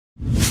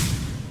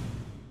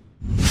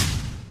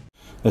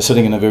they're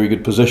sitting in a very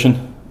good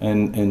position,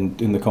 and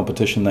in the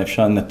competition they've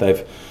shown that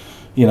they're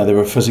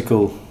a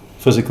physical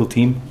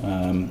team.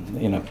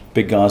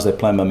 Big guys that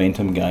play a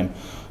momentum game.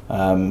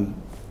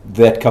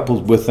 That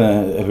coupled with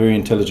a very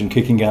intelligent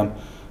kicking game.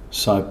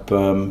 So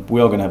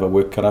we are going to have a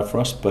work cut out for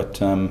us, but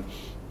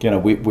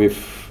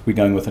we're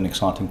going with an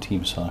exciting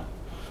team, so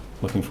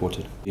looking forward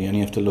to it. You only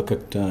have to look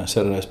at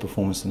Saturday's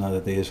performance to know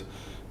that there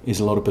is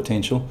a lot of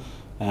potential.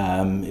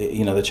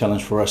 The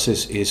challenge for us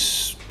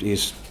is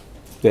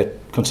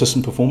that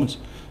consistent performance.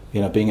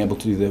 Being able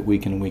to do that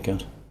week in and week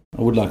out.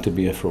 I would like to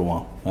be here for a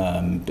while.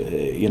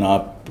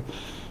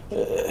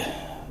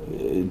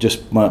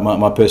 Just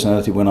my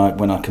personality, when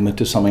I commit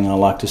to something, I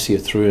like to see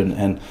it through,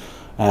 and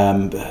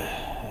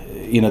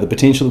the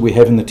potential that we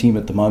have in the team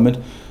at the moment,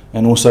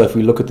 and also if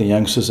we look at the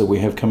youngsters that we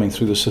have coming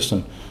through the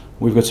system,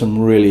 we've got some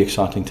really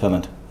exciting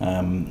talent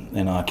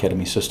in our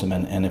academy system,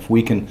 and if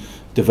we can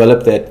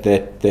develop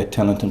that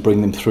talent and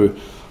bring them through,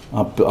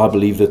 I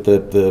believe that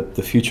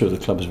the future of the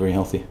club is very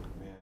healthy.